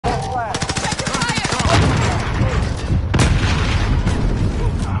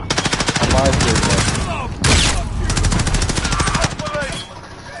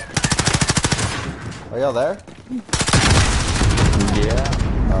y'all there? Yeah.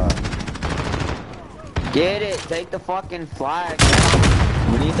 Get it! Take the fucking flag.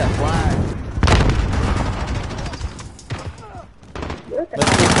 We need that flag. Let's get the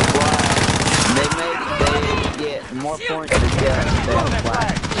flag. They get more points to get the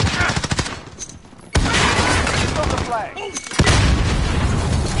flag. Stop the flag.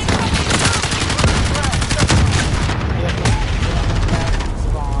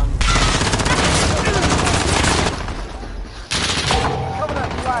 Cover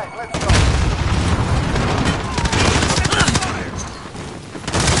that flag. Let's go.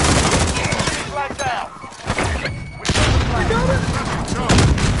 Flag down. We got it.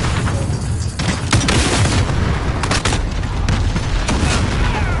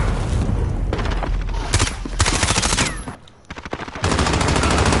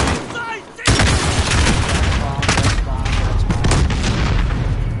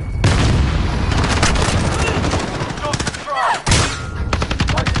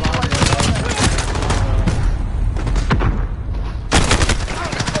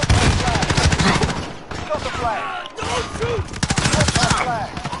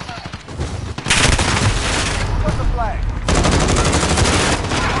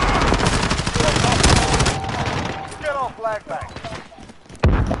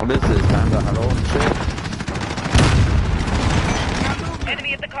 What is this? Time to huddle and shit?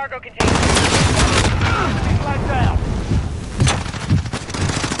 Enemy at the cargo container. Flag down.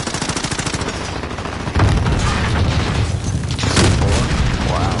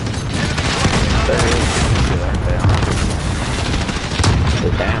 Wow. There is shit, aren't they?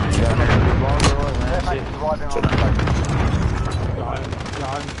 They're down. You got a revolver or that shit?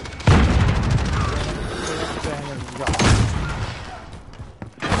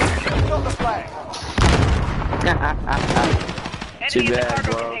 Got the flag. Too bad,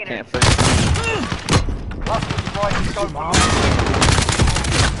 bro. Can't fix it. Russell's right. Go for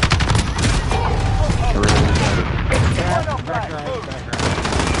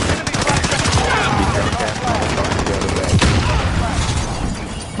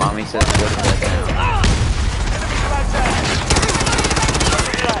Mommy says go to bed now.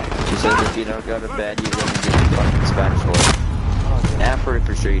 She says if you don't go to bed, you're gonna get a fucking spatula. Yeah, I'm pretty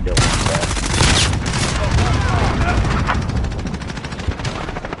for sure you don't want that.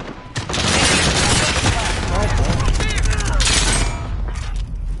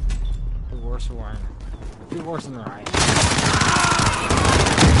 The worst one. The worse than the right.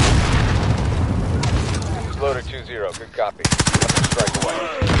 Loader 2-0. Good copy. Strike away.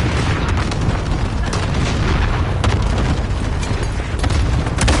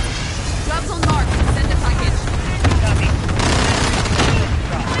 Drops on mark. Send the package. Copy.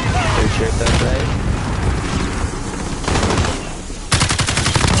 Appreciate that, babe.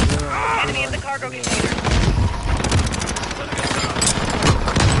 Enemy at the cargo container.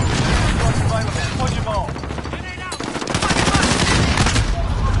 On your ball.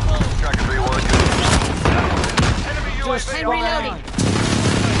 Tracker 3-1. Enemy UAV I'm reloading.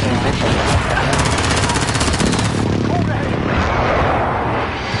 Hold ahead.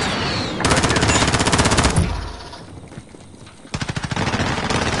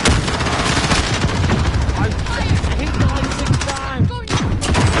 I hit the like 6 times.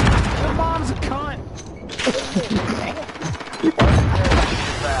 Your mom's a cunt.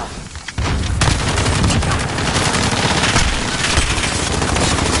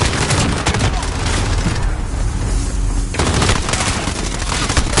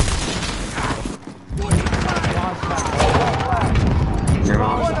 Your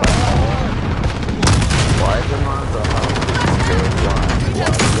mom's a Why is your mom so hot? Why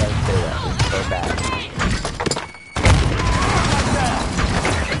do you guys say that? It's so bad.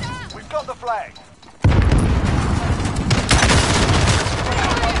 We've got the flag.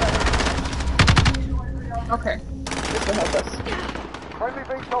 Okay. This will help us. Friendly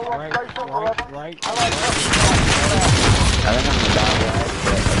VTOL on Right, station right, 11. right. I think I'm the dog guy,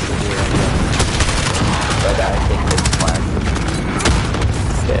 but that's the weird. But I think it's flag.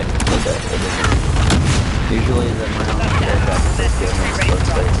 Okay, okay. Usually the round goes up to 50 and then goes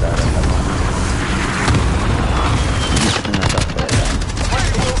face out of that one. And that's up there.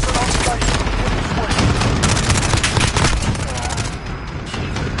 Friendly Wilson on station.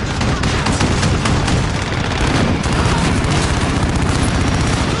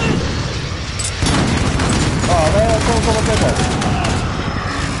 Oh man, someone did that.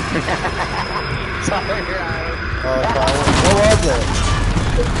 Sorry, Ryan. Oh, sorry. What was it?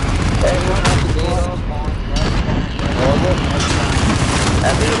 Everyone at the deal. What was it?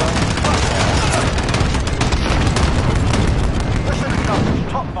 Everyone. Listen,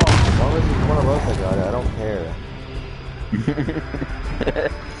 top bar. What was it? One of us that got it. I don't Yo.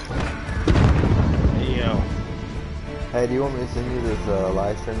 Hey, do you want me to send you this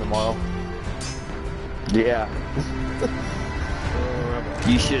live stream tomorrow? Yeah.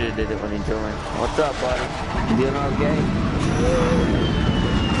 You should have did it when he joined. What's up, buddy? You doing okay?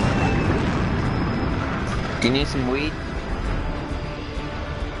 Do you need some weed?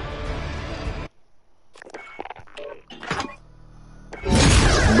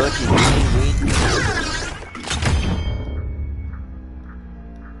 Butchie, do you need weed?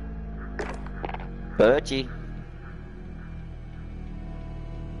 Butchie.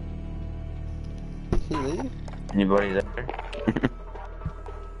 Did he leave? Anybody there?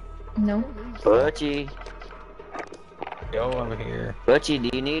 No. Butchie. Yo, over here. Butchie, do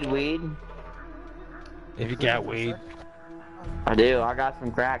you need weed? If you got weed. I do. I got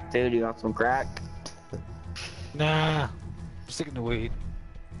some crack too. Do you want some crack? Nah. I'm sticking to weed.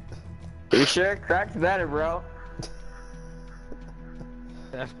 You sure? Crack's better, bro.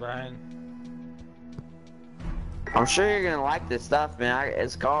 That's Brian. I'm sure you're gonna like this stuff, man.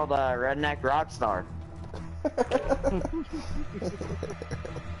 It's called Redneck Rockstar.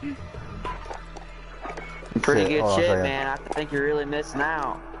 Pretty Shit, good hold on a shit, second. man. I think you're really missing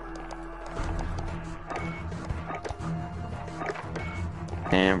out.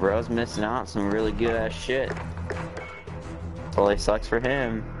 And bro's missing out on some really good ass shit. Totally sucks for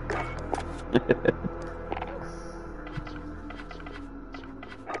him.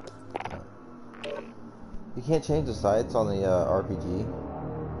 You can't change the sights on the RPG.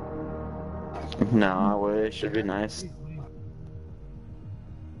 No, I wish. It'd be nice.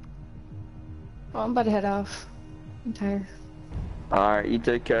 Well, I'm about to head off. I'm tired. Alright, you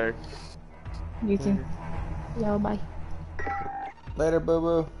take care. You too. Yo, bye. Later, boo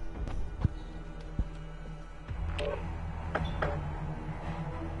boo.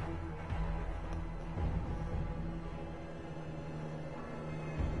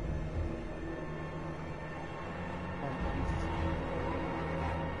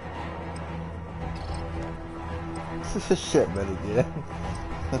 This is a shit minute, dude.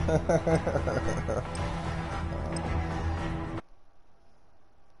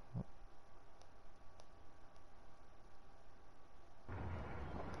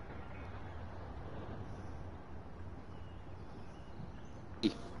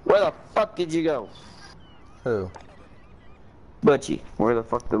 Where the fuck did you go? Who? Butchie, where the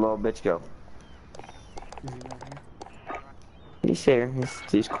fuck did the little bitch go? He's here.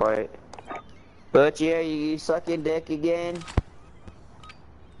 He's quiet. Butchie, are you sucking dick again?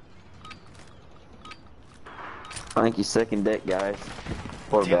 I think he's sucking dick, guys.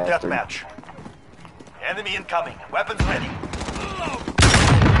 Poor Team bastard. deathmatch. Enemy incoming. Weapons ready.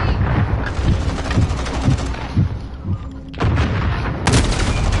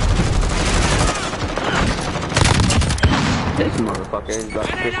 This motherfucker is about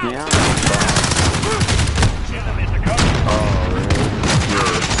to piss me off. Enemy at the cover. Oh, really?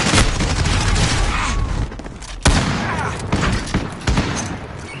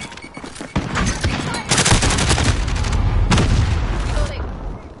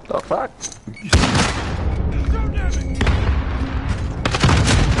 The fuck?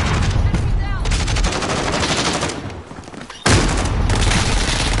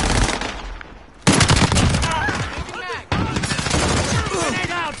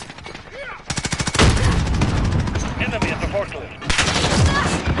 Enemy at the forklift.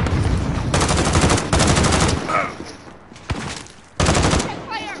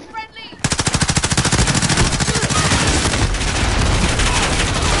 Fire! Friendly!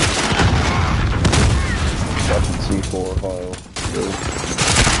 Fucking C4 file.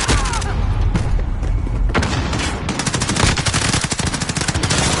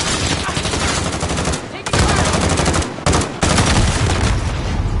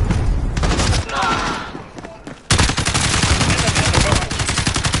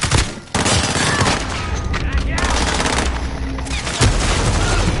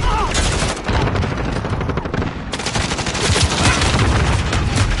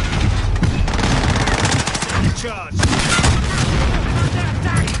 Charge.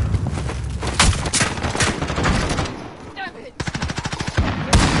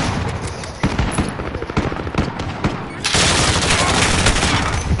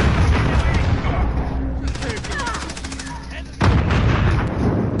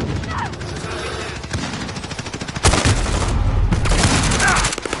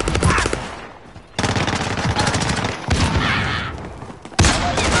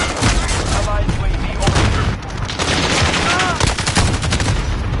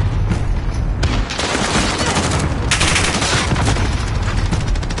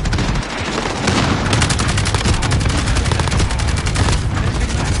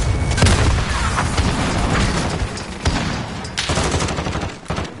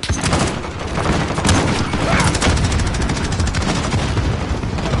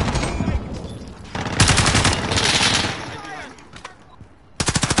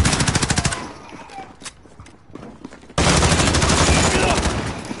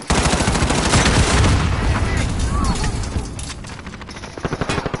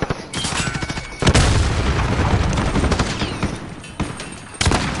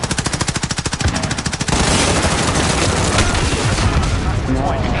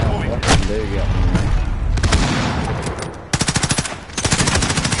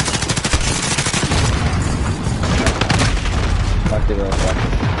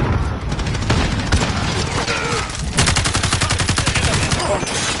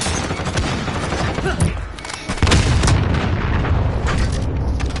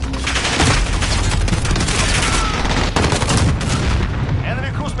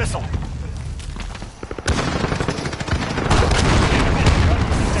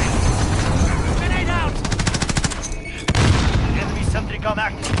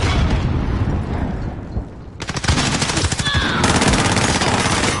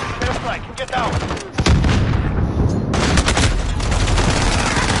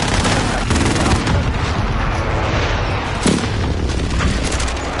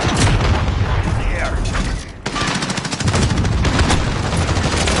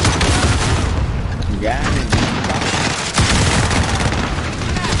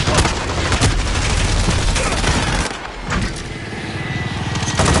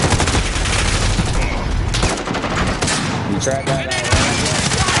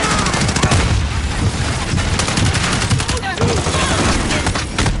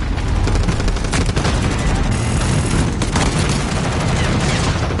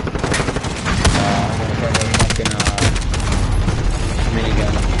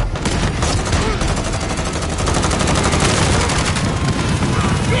 Minigun.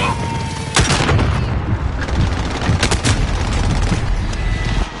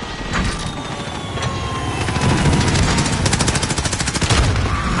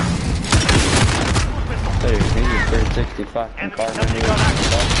 Dude, he's a 360 fucking Enemy car. subject on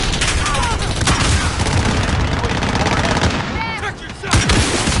action.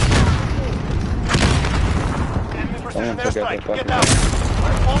 Enemy precision Someone took out airstrike. their Get fucking out.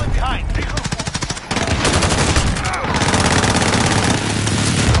 We're falling behind. Regroup.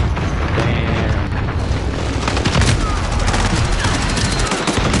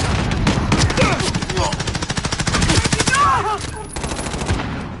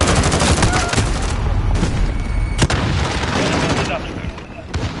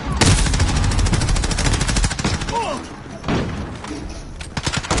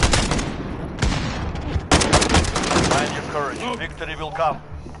 Find your courage. Victory will come.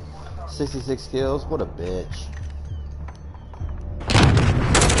 66 kills. What a bitch.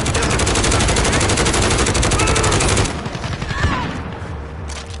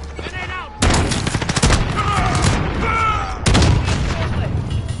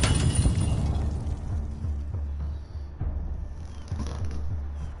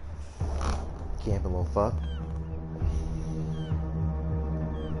 Camping little fuck.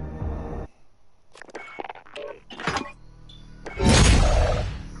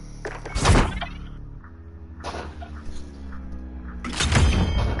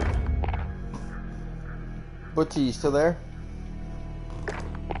 Butchie, you still there?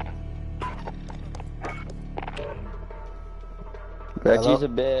 Reggie's a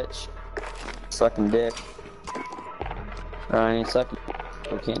bitch. Sucking dick. I ain't sucking.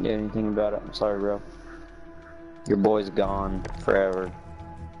 We can't do anything about it. I'm sorry, bro. Your boy's gone forever.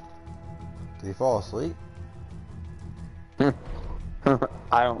 Did he fall asleep?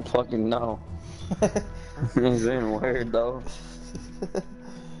 I don't fucking know. He's in weird though.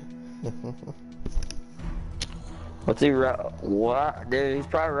 What's he what? Dude, he's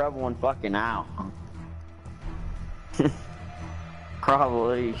probably rubbing one fucking out.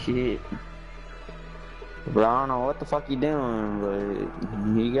 Probably, shit. But I don't know what the fuck you doing,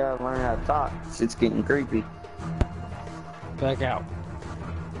 but you gotta learn how to talk. Shit's getting creepy. Back out.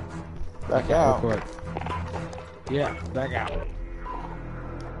 Back out. Real quick. Yeah, back out.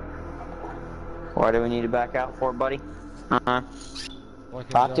 Why do we need to back out for, buddy? Uh-huh. So I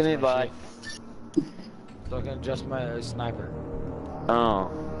can Talk to adjust me, my bud. shit. So I can adjust my sniper.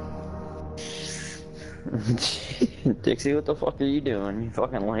 Oh. Dixie, what the fuck are you doing? You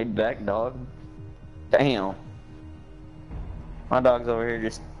fucking laid back, dog. Damn. My dog's over here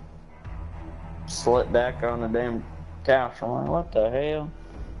just slipped back on the damn couch. I'm like, what the hell?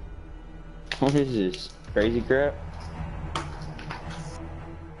 What is this? Crazy crap?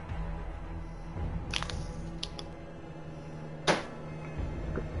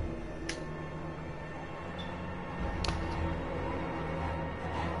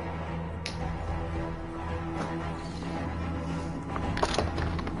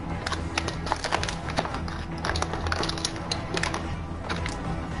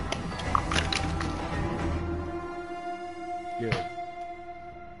 Good.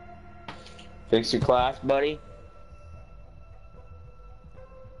 Fix your class, buddy.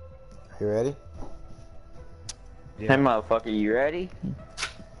 You ready? Hey, motherfucker, you ready?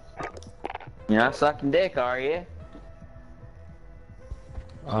 You're not sucking dick, are you?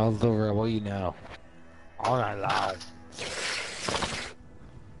 I'll deliver what you know. All night long.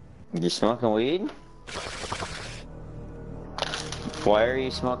 You smoking weed? Why are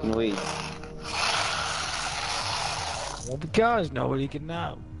you smoking weed? Well, because nobody can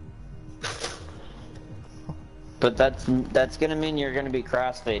know. But that's gonna mean you're gonna be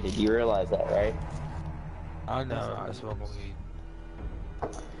crossfaded. You realize that, right? I know I smoke weed.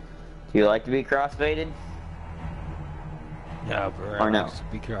 Do you like to be crossfaded? Yeah, but Or I no? like to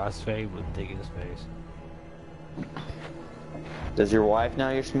be crossfade with dick in his face. Does your wife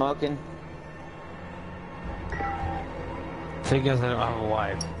know you're smoking? Thing is, I don't have a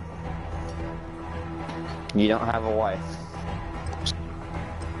wife. You don't have a wife.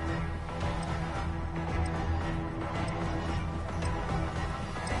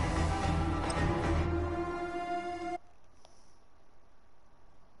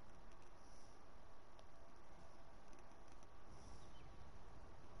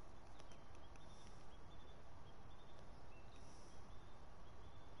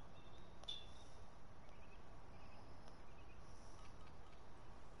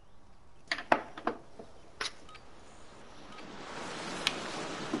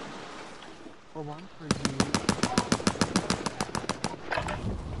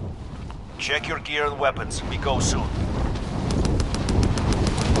 Check your gear and weapons. We go soon.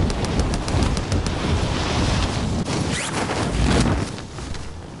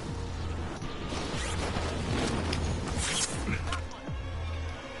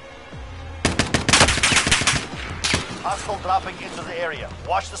 Hostile dropping into the area.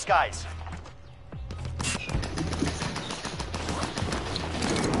 Watch the skies.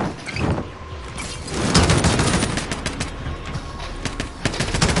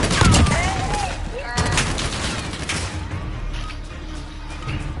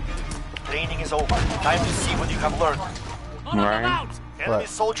 Training is over. Time to see what you have learned. Ryan, Enemy What?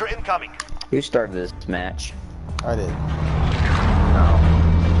 soldier incoming. who started this match? I did. No.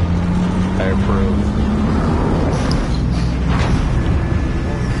 I approve.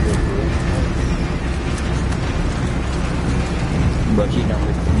 But you know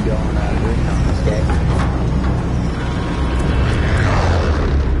what's going on green on this day.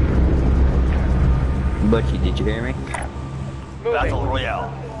 Butchie, did you hear me? Battle Royale.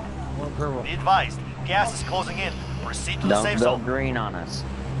 One purple. Be advised, gas is closing in. Proceed to the Don't safe go zone. green on us.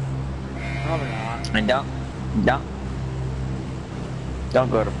 Probably not. And don't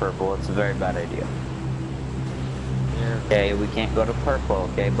go to purple. It's a very bad idea. Yeah. Okay, we can't go to purple,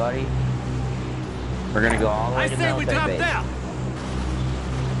 okay, buddy? We're gonna go all the way to military base.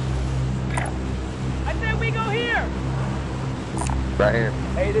 I said we go here. Right here.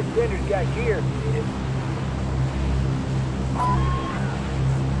 Hey, this tender's got gear.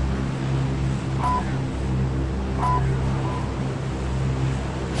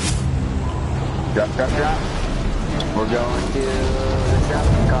 Drop. We're going to the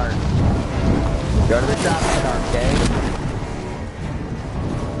shopping cart. Go to the shopping cart, okay?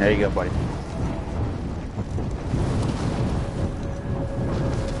 There you go, buddy.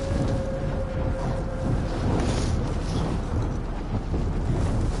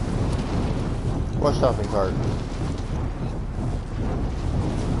 What shopping cart?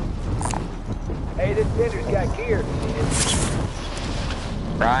 Hey, this tender's got gear.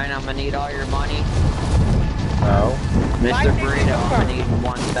 Ryan, I'm gonna need all your money. No. Mr. Burrito, I'm gonna need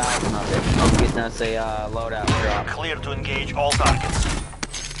 1,000 of it. I'm getting us a loadout drop. Clear to engage all targets.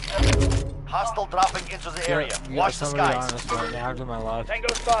 Hostile dropping into the area. You got Watch the somebody skies. on us right now to my left. Tango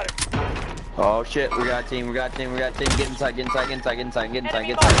spotted. Oh shit, we got a team. Get inside.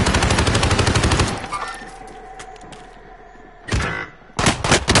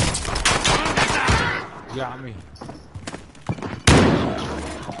 Got me.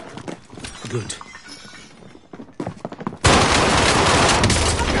 Good.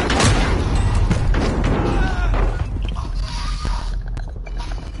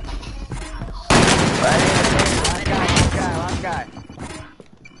 Last guy.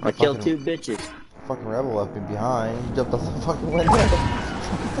 I killed 2 bitches. Fucking rebel left me behind. He jumped off the fucking window.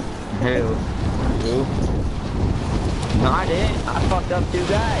 Who? You? No, I didn't. I fucked up 2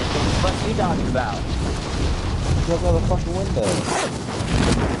 guys. What the fuck are you talking about? He jumped out the fucking window.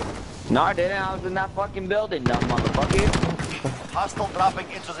 No, I didn't. I was in that fucking building, dumb motherfucker. Hostile dropping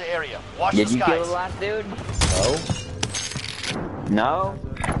into the area. Watch Did the you kill skies. the last dude? No. No?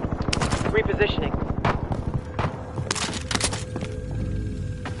 Repositioning.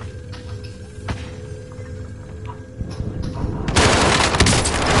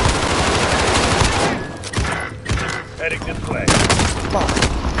 Heading this way. Fuck.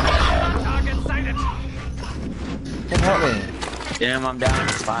 Target sighted. Come help me. Damn, I'm down.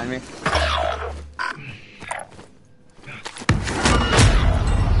 Find me.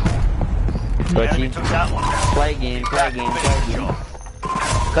 Enemy Butchie, took that one. play game. Finish the job.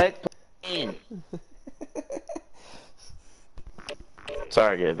 Click in.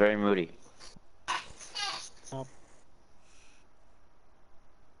 Sorry, dude. Very moody.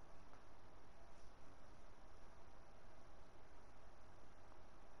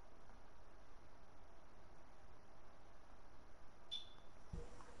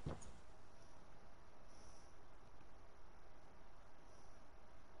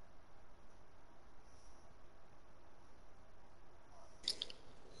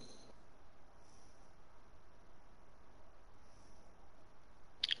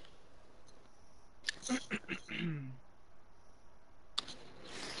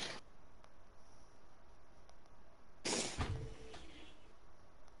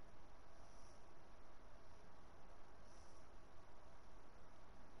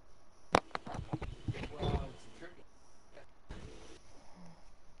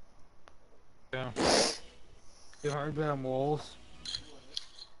 Yeah. You heard Bad Wolves?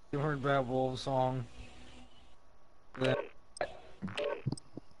 You heard Bad Wolves song? Yeah.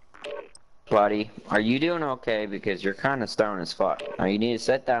 Buddy, are you doing okay? Because you're kind of stoned as fuck. Now you need to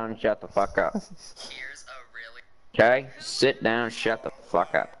sit down and shut the fuck up. Okay? Sit down and shut the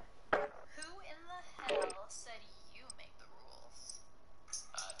fuck up. Who in the hell said you make the rules?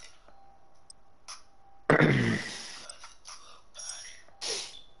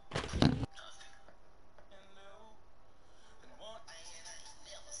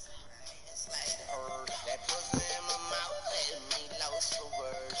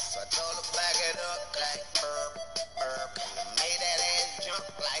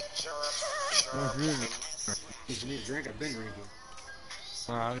 If you need a drink, I've been drinking.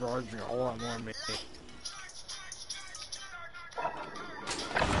 I'd always drink a whole lot more than me.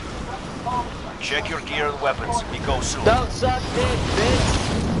 Check your gear and weapons. We go soon. Don't suck dick, bitch!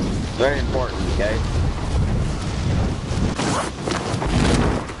 Very important, okay?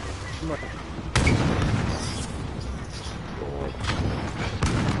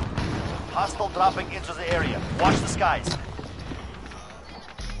 Hostile dropping into the area. Watch the skies.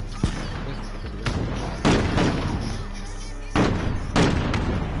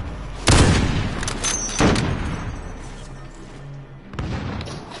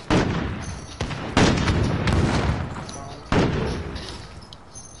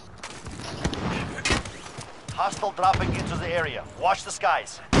 Hostile dropping into the area. Watch the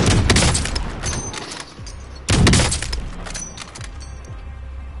skies.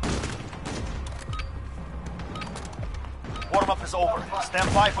 Warm-up is over.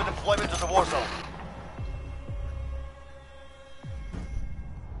 Stand by for deployment to the war zone.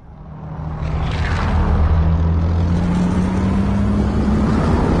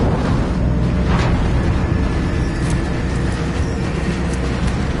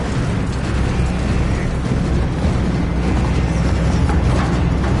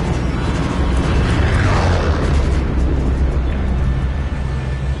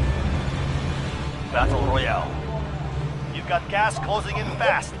 Battle Royale. You've got gas closing in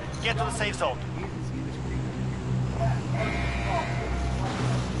fast. Get to the safe zone.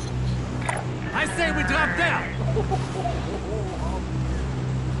 I say we drop down!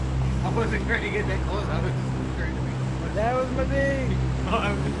 I wasn't trying to get that close. I was just trying to make that was my thing!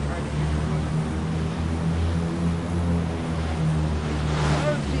 I was just trying to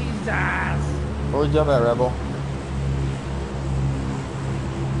Oh, Jesus! Where we jump at, Rebel?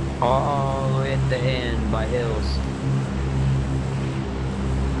 All the way at the end by hills.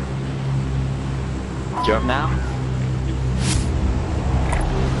 Jump now.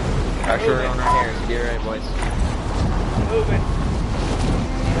 Pressure on our hairs. Get ready, boys. Moving.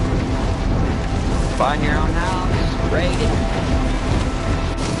 Find your own house. Raid it.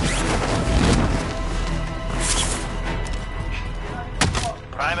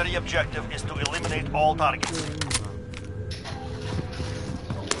 Primary objective is to eliminate all targets.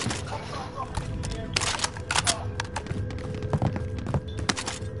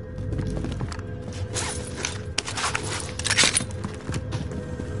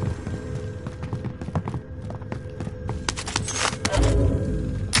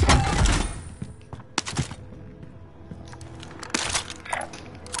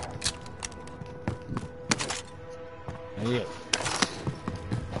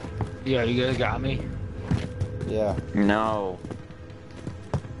 Yeah, you guys got me? Yeah. No.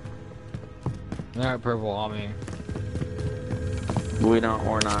 Alright, purple on me. We're not.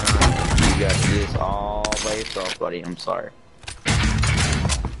 You got to do this all by yourself, buddy. I'm sorry.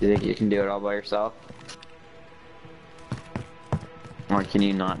 You think you can do it all by yourself? Or can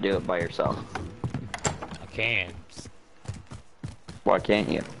you not do it by yourself? I can. Why can't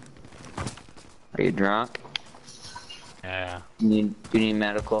you? Are you drunk? Yeah. Do you need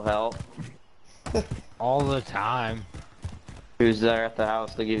medical help? All the time. Who's there at the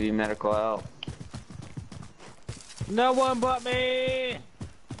house to give you medical help? No one but me!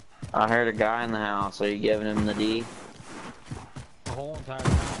 I heard a guy in the house. Are you giving him the D? The whole entire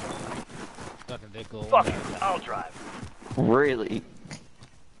time. Stuck a dick the whole Fuck it, entire time. I'll drive. Really?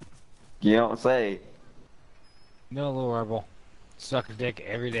 You don't say. No, little rebel. Suck a dick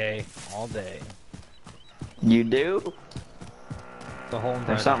every day, all day. You do? The whole entire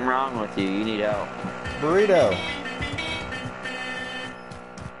There's something wrong with you. You need help. Burrito.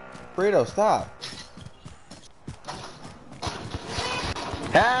 Burrito, stop.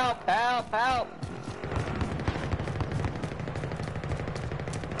 Help! Help! Help!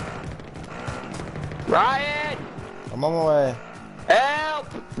 Ryan! I'm on my way. Help!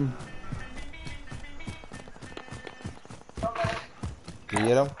 You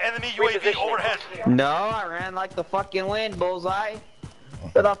get him? Enemy UAV overhead. No, I ran like the fucking wind, Bullseye.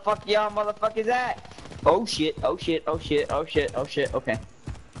 Where the fuck y'all motherfuckers at? Oh shit, oh shit, oh shit, oh shit, oh shit, okay.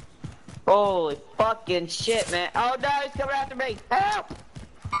 Holy fucking shit, man. Oh no, he's coming after me. Help!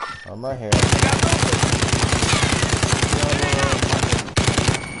 I'm right here.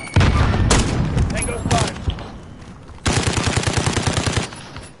 Tango spotted.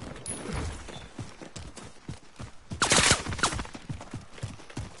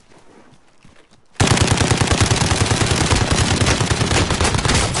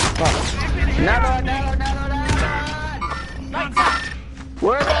 Another one.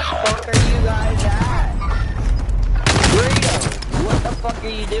 Where the fuck are you guys at? Burrito, what the fuck are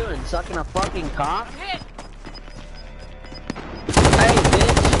you doing? Sucking a fucking cock? Hey,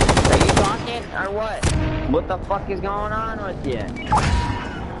 bitch, are you talking or what? What the fuck is going on with you?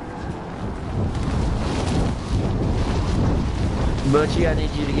 Butchie, I need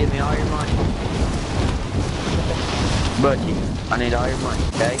you to give me all your money. Butchie, I need all your money,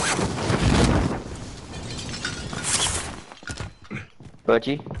 okay?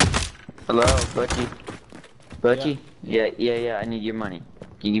 Butchie? Hello, Butchie? Butchie? Yeah, I need your money.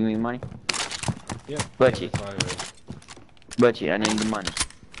 Can you give me money? Yep. Butchie. Butchie, I need the money.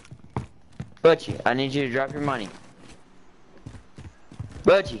 Butchie, I need you to drop your money.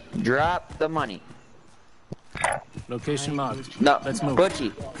 Butchie, drop the money. Location marked. No, Let's move.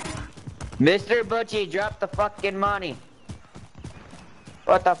 Butchie. Mr. Butchie, drop the fucking money.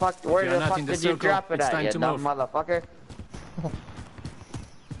 What the fuck? Where You're the not fuck in the did you circle. drop it It's at, time you to dumb move. motherfucker?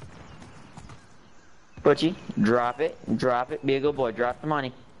 Butchie, drop it, be a good boy, drop the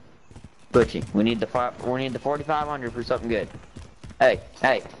money. Butchie, we need the 4,500 for something good. Hey.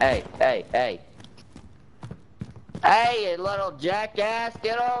 Hey, you little jackass,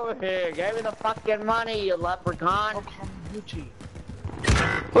 get over here. Give me the fucking money, you leprechaun.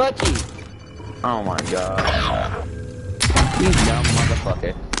 Butchie. Oh my god. You dumb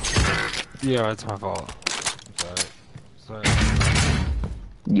motherfucker. Yeah, it's my fault. Sorry.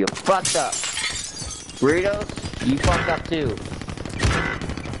 You fucked up. Burritos, you fucked up too.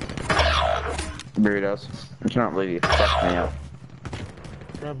 Burritos, I cannot believe you fucked me up.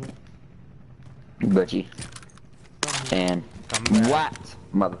 Butchie. And what,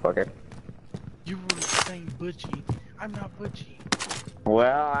 motherfucker? You were saying Butchie. I'm not Butchie.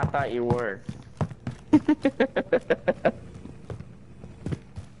 Well, I thought you were.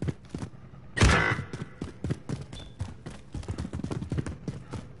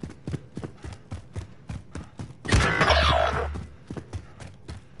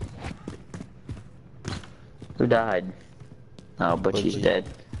 Who died? Oh, Butchie's Butchie. dead.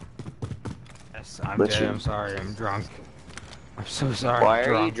 Yes, I'm Butchie. dead. I'm sorry. I'm drunk. I'm so sorry. Why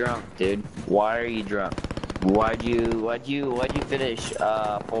I'm are you drunk, dude? Why are you drunk? Why'd you finish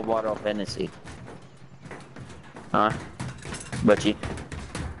full bottle of Hennessy? Huh? Butchie?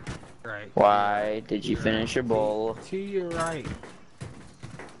 Right. Why did you finish your bowl? To your right.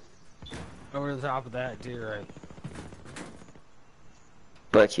 Over the top of that, to your right.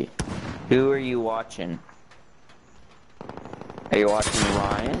 Butchie, who are you watching? Are you watching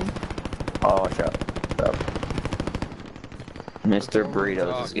Ryan? Oh, shut up. Mr.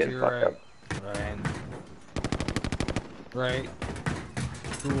 Burritos is getting fucked up. Right.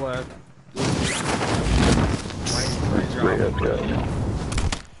 To left. Burritos good.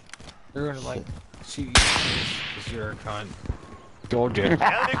 They're gonna like shoot you because you're a cunt. Told you.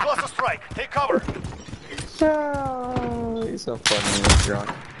 Enemy close to strike. Take cover. Oh, he's so funny when he's drunk.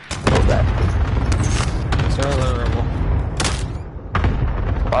 Hold that. Sorry, little rebel.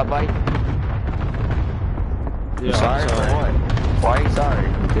 What, buddy? Yeah, Sorry for what? Why are you sorry?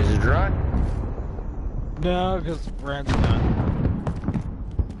 Because you're drunk? No, because Rand's done.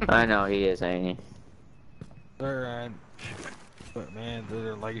 I know he is, ain't he? They're Rand. But man,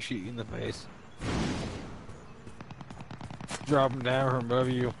 they're like a shoot you in the face. Drop them down from above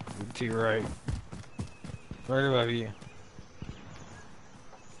you. To your right. Right above you.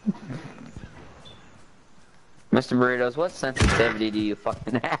 Mr. Burritos, what sensitivity do you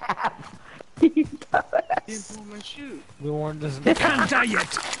fucking have? You dumbass. The one doesn't. You can't die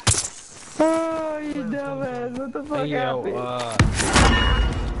yet! Oh, you dumbass. What the fuck Hey, yo,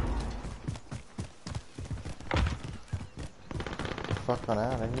 Fuck on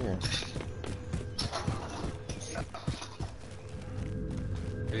out of here.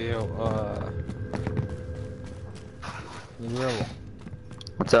 the rebel.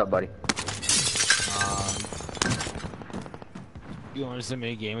 What's up, buddy? You want to send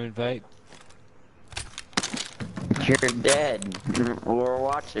me a game invite? You're dead. We're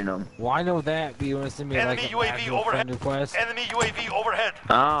watching them. Well, I know that, but you want to send me Enemy like an UAV actual overhead. friend request? Enemy UAV overhead.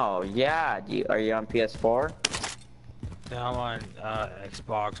 Oh, yeah. Are you on PS4? No, I'm on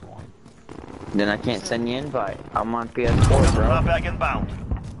Xbox One. Then I can't send you an invite. I'm on PS4, bro. Drop back inbound.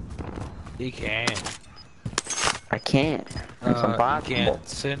 He can. I can't. It's You impossible. can't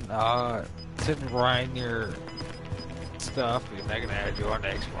send Ryan your stuff and I can add you on the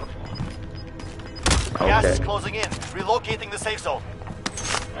Xbox One. Gas is Okay. closing in. Relocating the safe zone.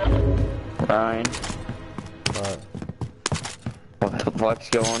 Ryan. But What the fuck's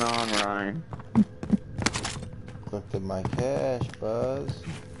going on, Ryan? looked at my cash, Buzz.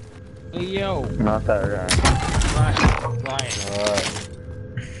 Hey, yo. Not that Ryan. Ryan.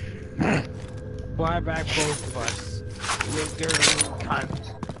 Buy back both of us. You dirty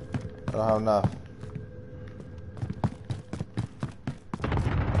cunt. I don't have enough.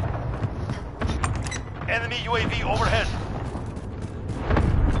 Enemy UAV overhead.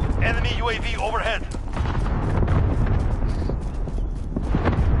 Enemy UAV overhead.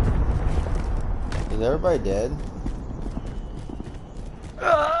 Is everybody dead?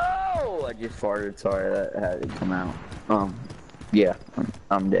 Oh! I just farted. Sorry, that had to come out. Yeah,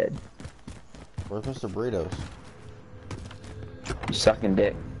 I'm dead. Where's Mr. Burritos? Sucking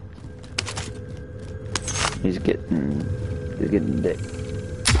dick. He's getting dick.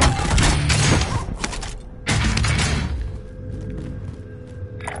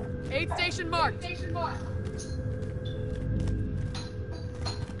 Aid station marked.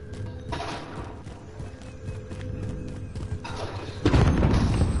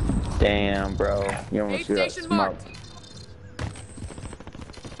 Damn, bro. You almost Aid threw that station smoke. marked.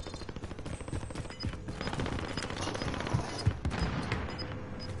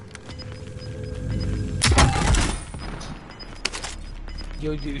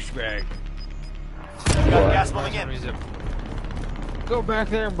 Yo, douchebag. Got gas moving in. Go back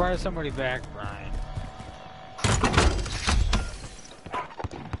there and buy somebody back, Brian.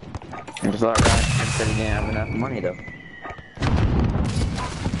 I just thought Ryan said he didn't have enough money though.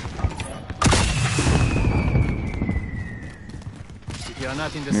 If you're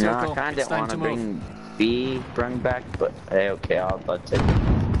not in the No, circle, I kinda it's time wanna to move. bring B bring back, but hey, okay, I'll take it.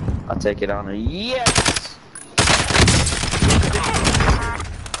 I'll take it on a yes!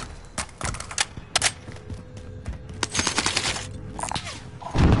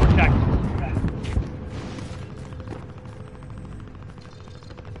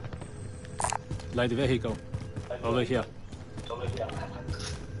 Light vehicle. Over here.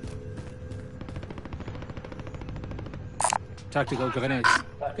 Tactical grenades.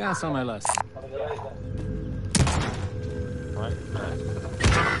 Gas on my list.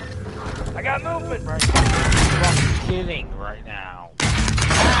 I got movement right now. Fucking kidding right now.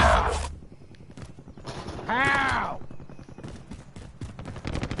 How?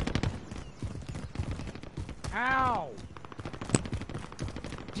 Ow!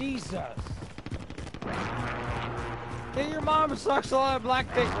 Jesus! Hey, your mom sucks a lot of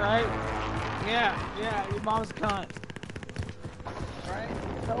black dick, right? Yeah, your mom's a cunt. Right?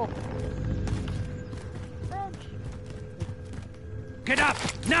 No. Get up!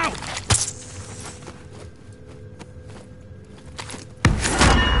 Now!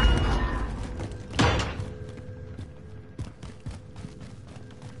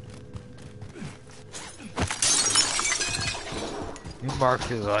 New Mark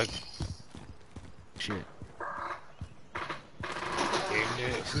is like... Shit. In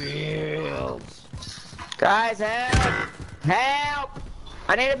the fields. Guys, help! Help!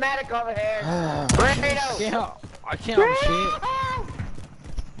 I need a medic over here! Burrito! I can't help shit.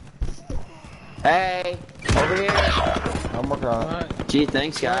 Hey! Over here! I'm working on it. Gee,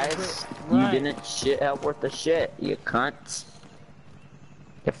 thanks guys. Right. You didn't shit help worth the shit, you cunts.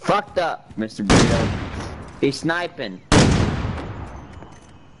 You fucked up, Mr. Burrito. He's sniping.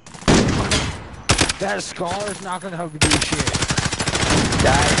 That scholar's not gonna help you do shit.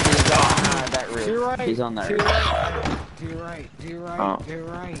 Guys, he's on that roof. To your right. He's on that to roof. your right. To your right. To your right. Oh. To your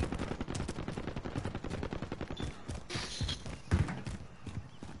right.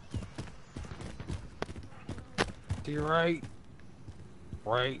 To your right.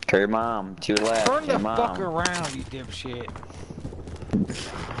 Right. To your mom. To your left. Turn to your the mom. fuck around, you dipshit.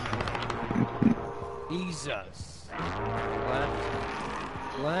 Jesus.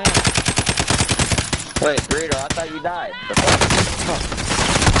 Left. Left. Wait, Burrito, I thought you died. The fuck?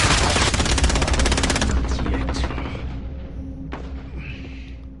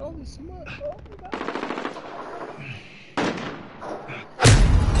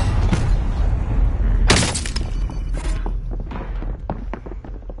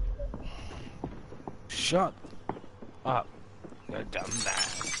 Shut up, you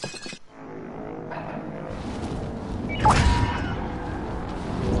dumbass.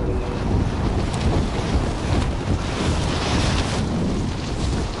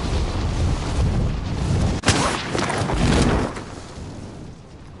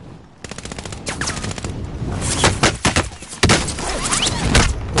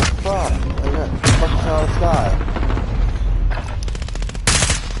 fucking fell out of the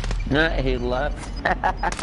sky. He left.